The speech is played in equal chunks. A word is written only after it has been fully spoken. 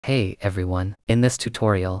Hey everyone, in this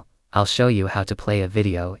tutorial, I'll show you how to play a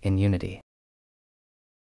video in Unity.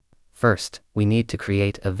 First, we need to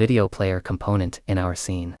create a video player component in our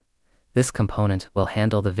scene. This component will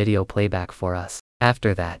handle the video playback for us.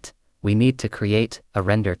 After that, we need to create a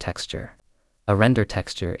render texture. A render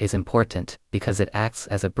texture is important because it acts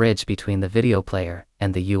as a bridge between the video player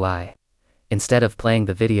and the UI. Instead of playing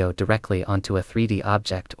the video directly onto a 3D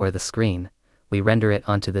object or the screen, we render it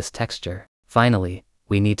onto this texture. Finally,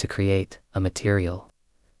 we need to create a material.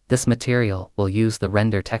 This material will use the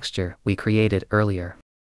render texture we created earlier.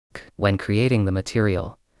 When creating the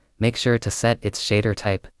material, make sure to set its shader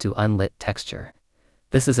type to unlit texture.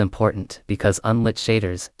 This is important because unlit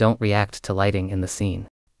shaders don't react to lighting in the scene.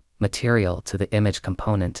 Material to the image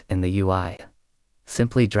component in the UI.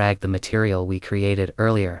 Simply drag the material we created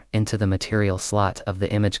earlier into the material slot of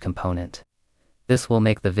the image component. This will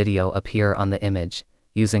make the video appear on the image,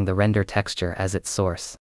 using the render texture as its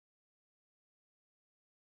source.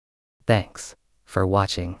 Thanks for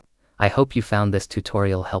watching. I hope you found this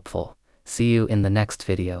tutorial helpful. See you in the next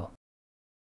video.